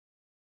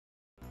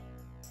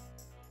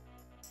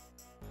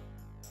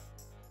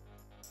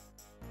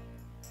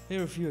Here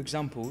are a few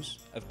examples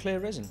of clear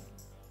resin.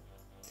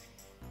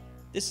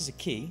 This is a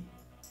key.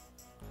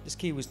 This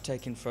key was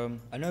taken from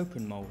an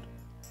open mould.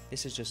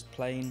 This is just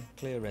plain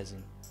clear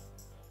resin.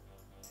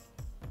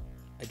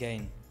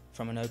 Again,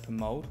 from an open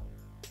mould.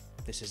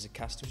 This is a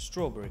cast of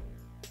strawberry.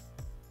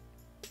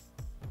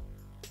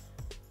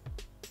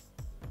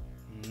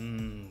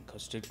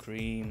 Custard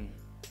cream.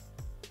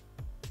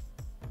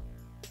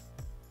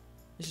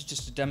 This is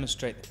just to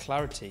demonstrate the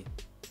clarity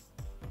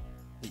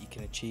that you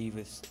can achieve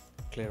with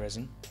clear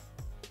resin.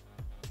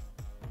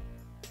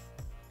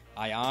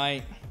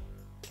 Aye.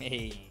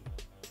 Hey.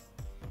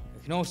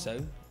 We can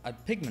also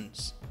add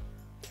pigments.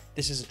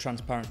 This is a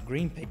transparent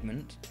green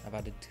pigment I've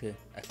added to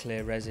a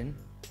clear resin.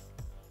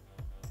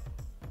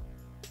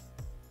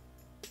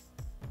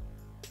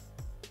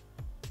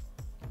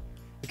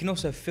 We can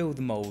also fill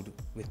the mould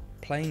with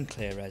plain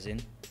clear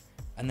resin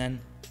and then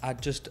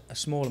add just a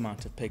small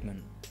amount of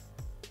pigment.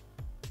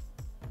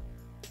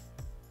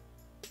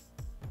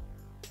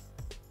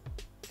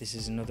 This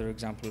is another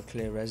example of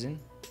clear resin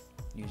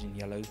using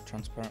yellow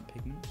transparent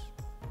pigments.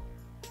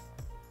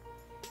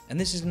 And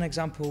this is an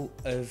example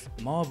of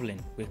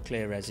marbling with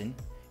clear resin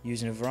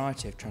using a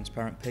variety of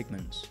transparent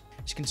pigments.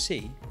 As you can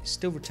see, it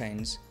still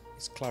retains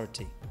its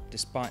clarity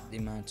despite the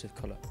amount of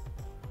colour.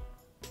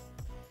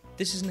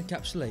 This is an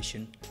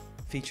encapsulation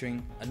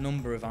featuring a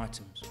number of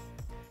items.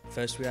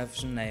 First we have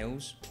some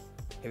nails,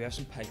 here we have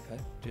some paper,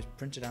 just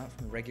printed out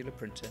from a regular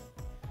printer,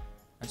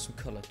 and some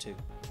colour too.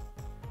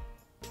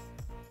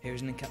 Here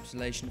is an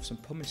encapsulation of some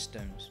pumice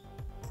stones,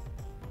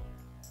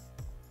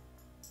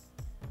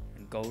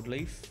 and gold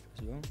leaf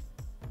as well.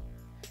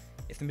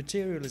 If the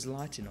material is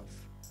light enough,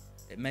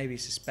 it may be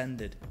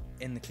suspended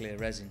in the clear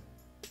resin.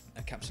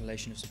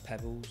 Encapsulation of some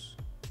pebbles,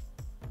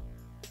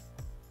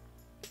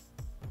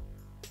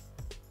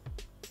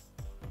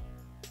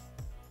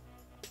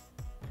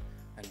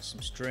 and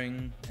some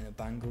string in a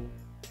bangle.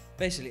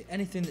 Basically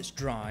anything that's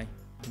dry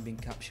can be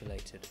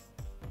encapsulated.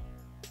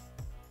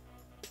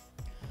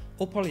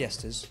 All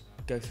polyesters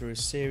go through a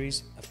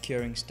series of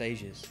curing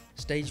stages.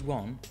 Stage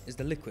 1 is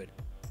the liquid.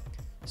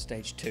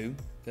 Stage 2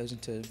 goes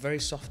into a very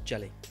soft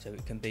jelly, so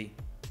it can be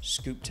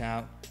scooped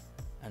out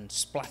and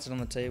splattered on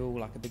the table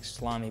like a big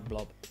slimy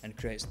blob and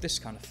creates this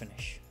kind of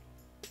finish.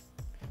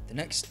 The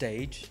next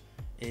stage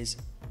is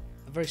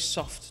a very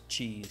soft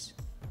cheese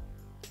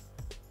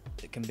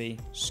that can be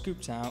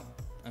scooped out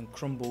and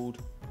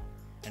crumbled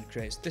and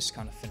creates this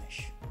kind of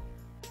finish.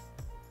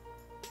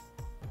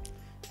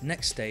 The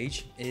next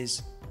stage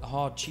is a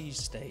hard cheese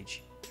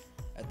stage.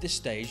 At this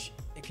stage,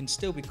 it can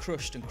still be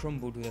crushed and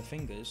crumbled with our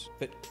fingers,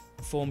 but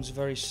forms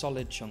very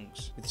solid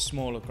chunks with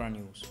smaller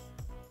granules.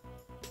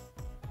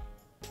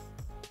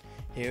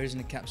 Here is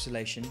an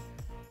encapsulation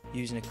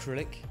using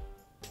acrylic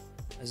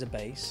as a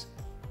base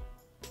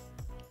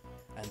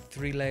and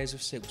 3 layers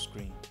of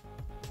silkscreen.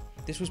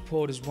 This was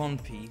poured as one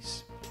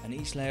piece and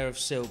each layer of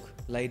silk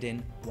laid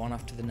in one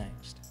after the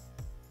next.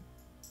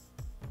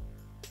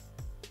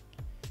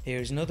 Here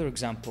is another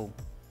example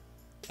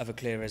of a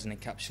clear resin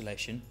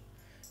encapsulation,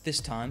 this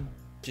time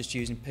just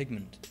using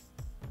pigment.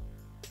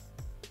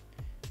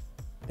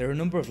 There are a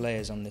number of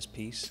layers on this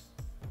piece.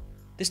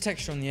 This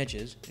texture on the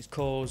edges is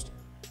caused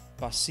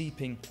by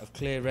seeping of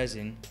clear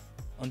resin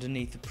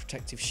underneath the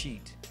protective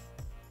sheet.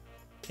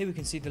 Here we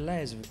can see the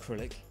layers of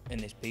acrylic in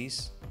this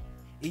piece,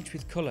 each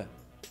with colour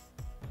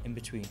in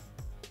between.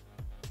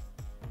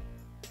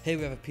 Here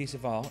we have a piece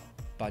of art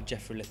by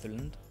Jeffrey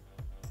Litherland.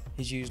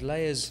 He's used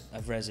layers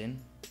of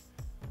resin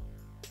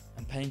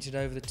and painted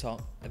over the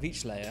top of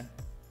each layer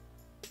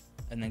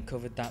and then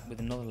covered that with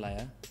another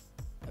layer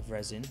of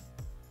resin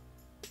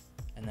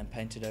and then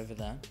painted over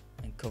that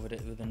and covered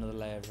it with another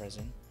layer of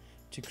resin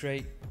to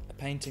create a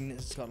painting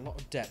that's got a lot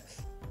of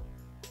depth.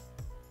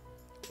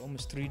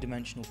 Almost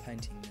three-dimensional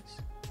painting this.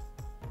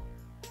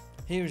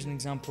 Here is an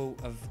example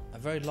of a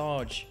very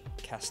large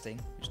casting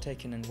which was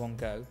taken in one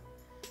go.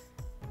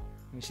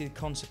 And we see the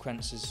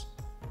consequences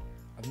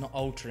of not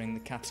altering the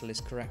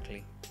catalyst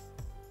correctly.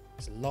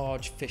 This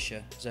large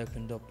fissure has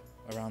opened up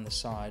around the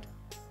side,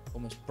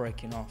 almost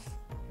breaking off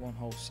one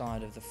whole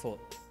side of the foot.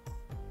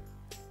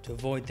 To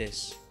avoid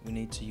this, we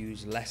need to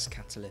use less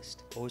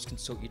catalyst. Always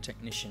consult your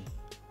technician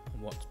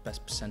on what's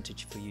best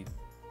percentage for you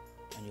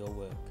and your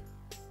work.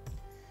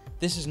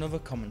 This is another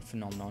common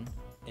phenomenon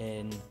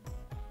in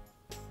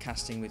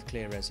casting with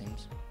clear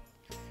resins.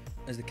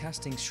 As the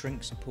casting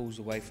shrinks and pulls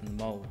away from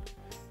the mould,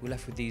 we're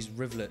left with these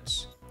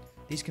rivlets.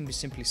 These can be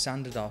simply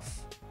sanded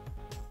off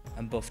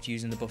and buffed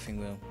using the buffing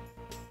wheel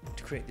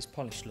to create this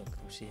polished look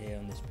that we see here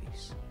on this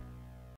piece.